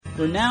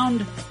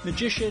renowned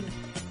magician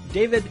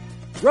David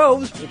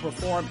Groves will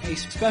perform a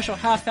special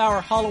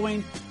half-hour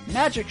Halloween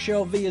magic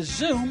show via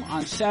Zoom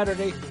on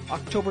Saturday,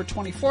 October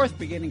 24th,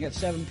 beginning at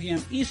 7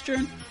 p.m.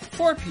 Eastern,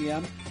 4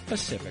 p.m.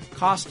 Pacific.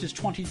 Cost is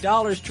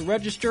 $20 to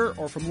register,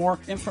 or for more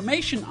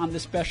information on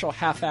this special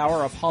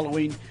half-hour of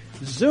Halloween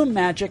Zoom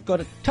magic, go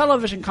to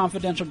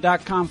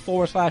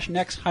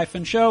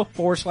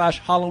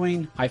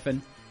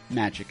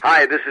televisionconfidential.com/next-show/Halloween-magic.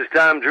 Hi, this is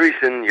Tom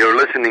Dreesen. You're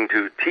listening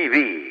to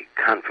TV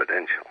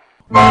Confidential.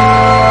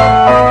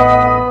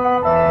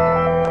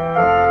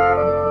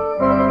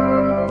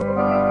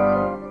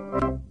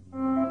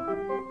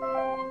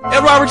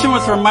 Ed Robertson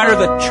with a reminder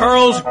that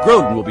Charles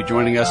Grodin will be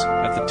joining us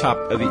at the top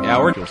of the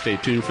hour. You'll stay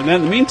tuned for that.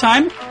 In the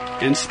meantime,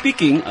 and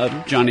speaking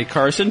of Johnny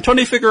Carson,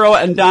 Tony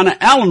Figueroa and Donna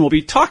Allen will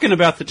be talking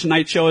about The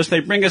Tonight Show as they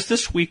bring us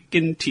This Week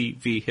in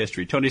TV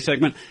History. Tony's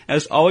segment,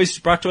 as always, is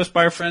brought to us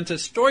by our friends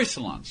at Story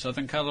Salon,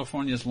 Southern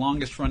California's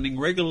longest-running,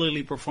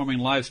 regularly performing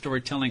live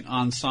storytelling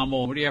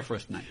ensemble. What do you have for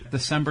us tonight?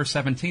 December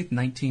 17th,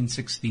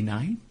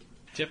 1969.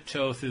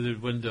 Tiptoe through the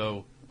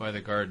window by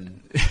the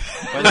garden.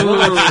 By the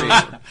willow tree.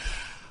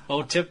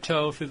 Oh,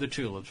 tiptoe through the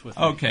tulips with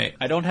me. Okay.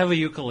 I don't have a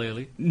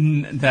ukulele.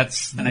 And I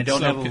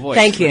don't have a voice.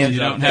 Thank you. You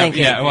don't have, Thank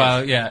you. yeah,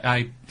 well,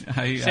 yeah,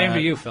 Same to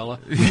you, fella.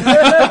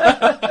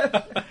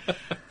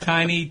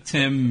 Tiny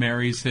Tim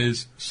marries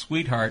his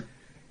sweetheart,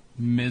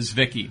 Ms.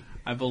 Vicky.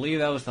 I believe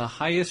that was the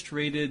highest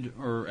rated,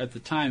 or at the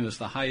time, it was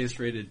the highest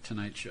rated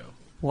Tonight Show.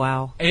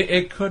 Wow.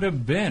 It could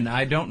have been.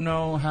 I don't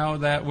know how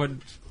that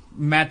would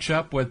match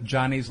up with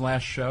Johnny's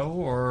last show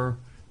or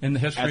in the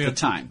history At the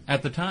time.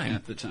 At the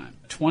time.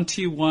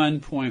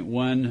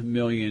 21.1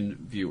 million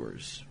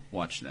viewers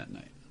watched that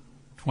night.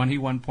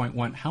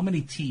 21.1. How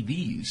many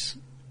TVs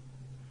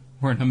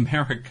were in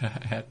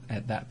America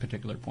at that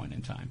particular point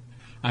in time?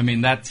 I mean,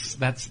 that's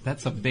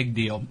a big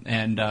deal.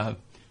 And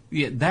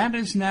yeah, that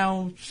is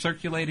now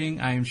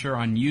circulating, I am sure,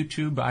 on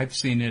YouTube. I've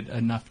seen it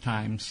enough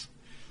times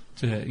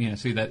to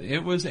see that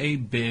it was a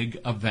big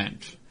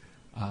event.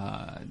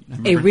 A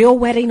real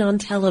wedding on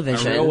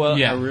television. A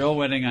real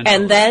wedding on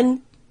television. And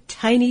then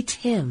Tiny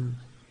Tim.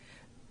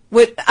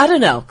 I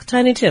don't know.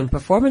 Tiny Tim,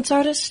 performance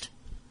artist?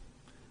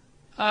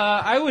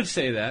 I would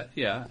say that,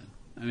 yeah.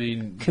 I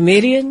mean,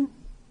 comedian?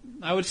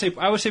 I would say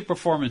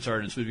performance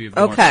artist would be a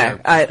more okay. fair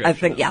I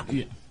think, yeah.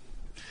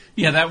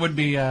 Yeah, that would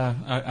be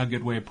a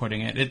good way of putting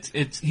it.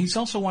 He's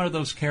also one of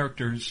those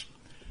characters.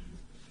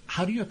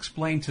 How do you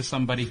explain to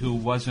somebody who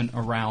wasn't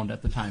around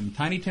at the time?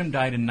 Tiny Tim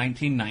died in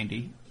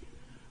 1990.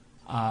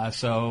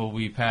 So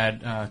we've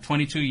had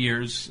 22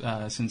 years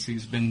since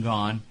he's been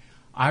gone.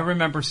 I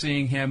remember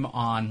seeing him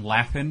on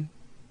Laugh-In.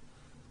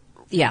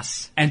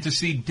 Yes. And to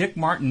see Dick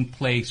Martin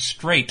play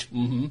straight,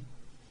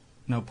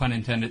 no pun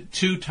intended,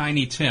 to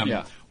Tiny Tim,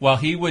 while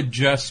he would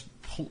just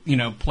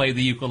play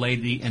the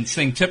ukulele and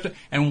sing Tiptoe,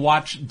 and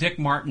watch Dick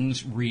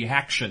Martin's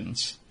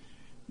reactions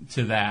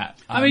to that.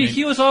 I mean,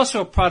 he was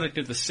also a product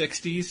of the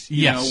 60s,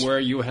 yes, where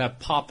you would have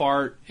pop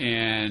art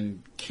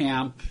and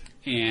camp.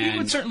 And he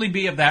would certainly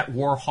be of that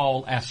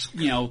Warhol-esque,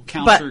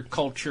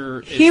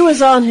 counterculture. He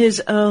was on his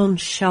own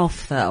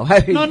shelf, though. I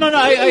agree.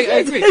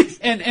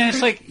 And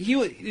it's like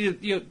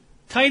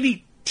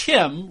Tiny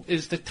Tim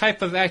is the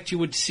type of act you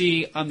would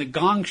see on the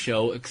Gong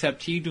Show,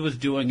 except he was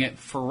doing it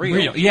for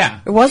real. Yeah.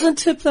 It wasn't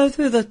Tiptoe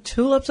Through the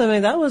Tulips. I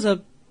mean, that was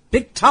a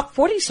big top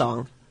 40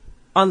 song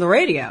on the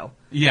radio.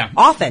 Yeah.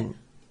 Often.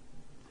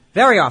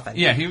 Very often.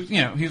 Yeah,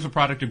 he was a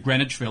product of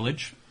Greenwich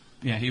Village.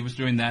 Yeah, he was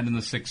doing that in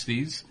the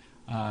 60s.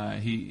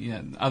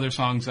 Other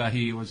songs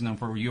he was known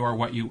for, You Are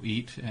What You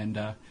Eat, and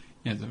there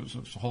was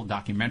a whole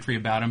documentary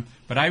about him.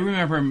 But I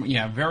remember him,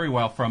 very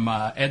well from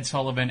Ed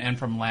Sullivan and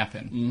from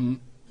Laugh-In. Mm-hmm.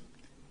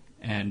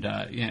 And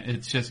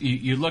it's just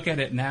you look at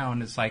it now,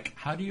 and it's like,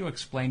 how do you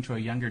explain to a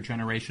younger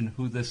generation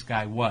who this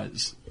guy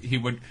was?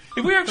 If we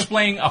were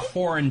explaining a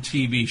foreign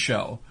TV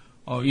show.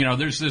 Oh,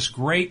 there's this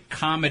great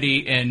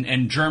comedy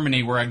in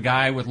Germany where a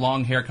guy with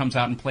long hair comes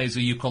out and plays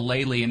a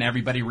ukulele, and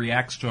everybody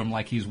reacts to him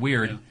like he's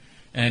weird. Yeah.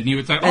 And you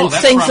would think, and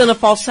that's sings in a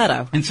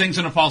falsetto. And sings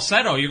in a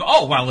falsetto. You go,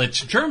 oh, well,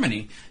 it's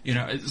Germany.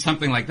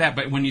 Something like that.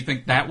 But when you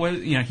think that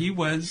was, he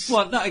was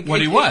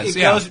what he was.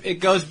 It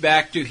goes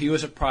back to he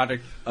was a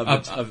product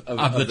of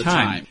the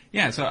time.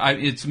 Yeah, so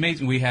it's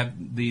amazing. We have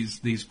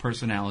these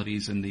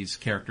personalities and these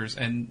characters,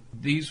 and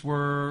these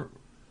were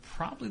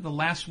probably the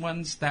last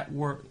ones that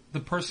were, the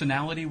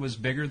personality was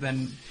bigger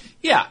than...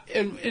 Yeah,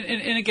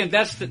 and again,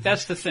 that's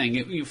the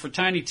thing. For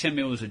Tiny Tim,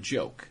 it was a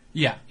joke.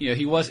 Yeah.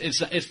 He was.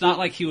 It's not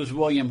like he was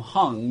William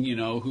Hung,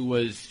 who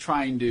was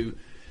trying to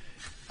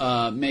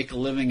make a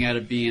living out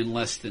of being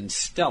less than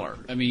stellar.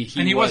 I mean,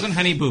 he wasn't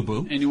Honey Boo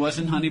Boo. And he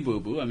wasn't Honey Boo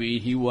Boo. I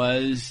mean, it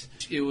was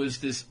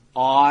this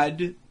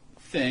odd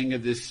thing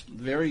of this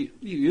very...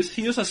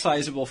 He was a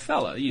sizable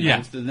fella,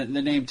 Yeah. The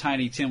name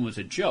Tiny Tim was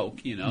a joke,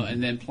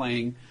 and then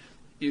playing...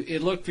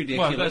 It looked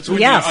ridiculous. Well,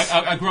 yes.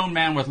 A grown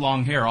man with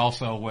long hair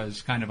also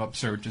was kind of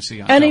absurd to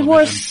see on and television. he wore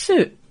a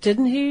suit,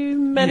 didn't he,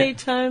 many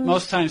times?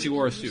 Most times he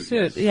wore a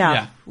suit.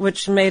 Yeah,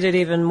 which made it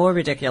even more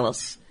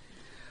ridiculous.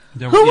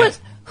 Who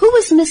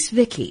was Miss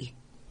Vicky?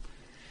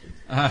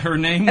 Her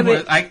name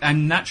was,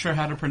 I'm not sure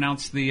how to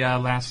pronounce the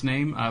last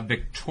name,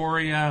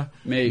 Victoria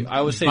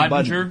I would say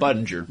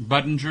Budinger.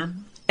 Budinger.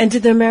 And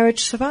did their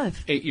marriage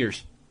survive? 8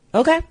 years.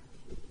 Okay.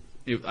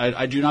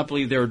 I do not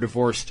believe they were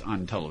divorced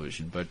on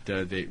television, but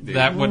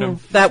that would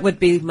have... That would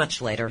be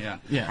much later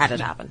Yeah. had it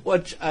happened.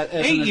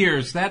 8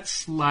 years,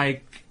 that's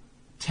like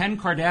 10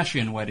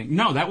 Kardashian weddings.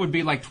 No, that would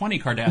be like 20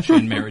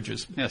 Kardashian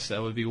marriages. Yes, that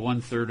would be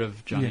 1/3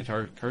 of Johnny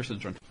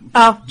Carson's run.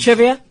 Oh,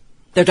 trivia.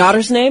 Their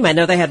daughter's name? I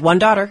know they had one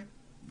daughter.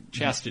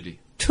 Chastity.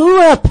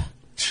 Tulip.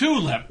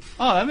 Tulip.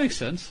 Oh, that makes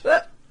sense.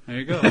 There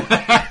you go.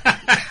 There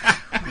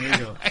you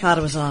go. Thought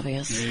it was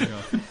obvious. There you go.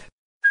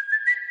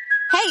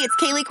 Hey, it's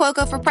Kaylee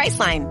Cuoco for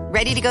Priceline.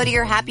 Ready to go to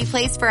your happy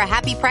place for a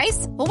happy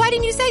price? Well, why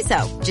didn't you say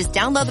so? Just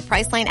download the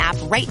Priceline app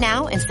right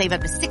now and save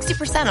up to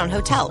 60% on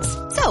hotels.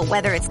 So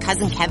whether it's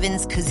Cousin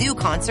Kevin's Kazoo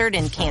Concert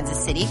in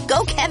Kansas City,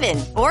 go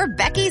Kevin, or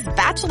Becky's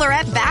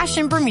Bachelorette Bash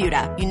in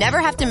Bermuda, you never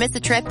have to miss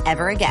a trip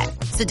ever again.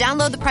 So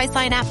download the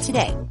Priceline app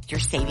today. Your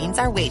savings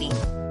are waiting.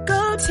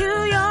 Go to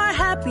your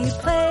happy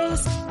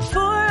place for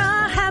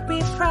a happy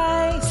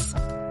price.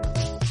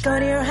 Go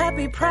to your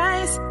happy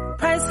price,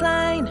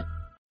 Priceline.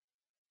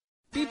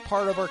 Be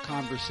part of our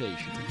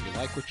conversation. If you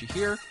like what you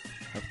hear,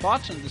 have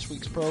thoughts on this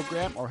week's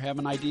program, or have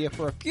an idea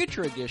for a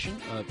future edition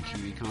of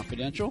TV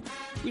Confidential,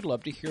 we'd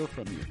love to hear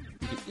from you.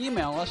 You can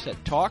email us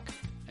at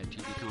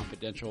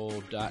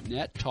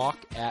talk@tvconfidential.net,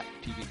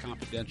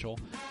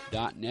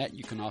 talk@tvconfidential.net.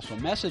 You can also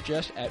message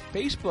us at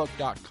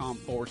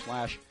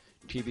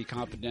facebook.com/TV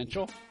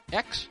Confidential,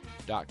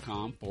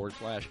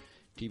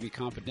 x.com/TV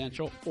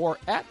Confidential, or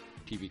at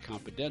TV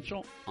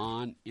Confidential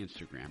on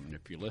Instagram. And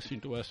if you're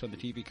listening to us on the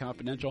TV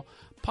Confidential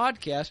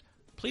podcast,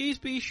 please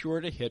be sure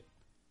to hit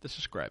the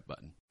subscribe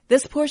button.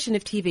 This portion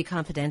of TV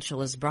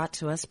Confidential is brought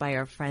to us by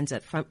our friends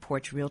at Front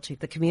Porch Realty,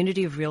 the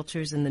community of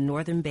realtors in the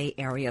Northern Bay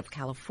area of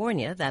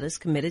California that is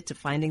committed to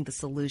finding the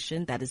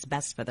solution that is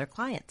best for their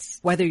clients.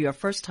 Whether you're a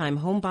first-time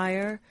home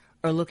buyer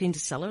or looking to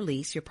sell or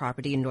lease your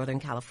property in Northern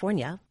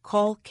California,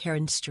 call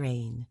Karen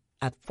Strain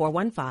at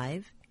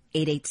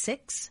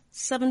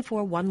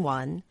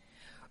 415-886-7411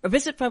 or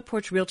visit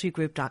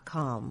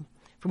frontporchrealtygroup.com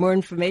for more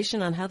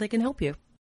information on how they can help you.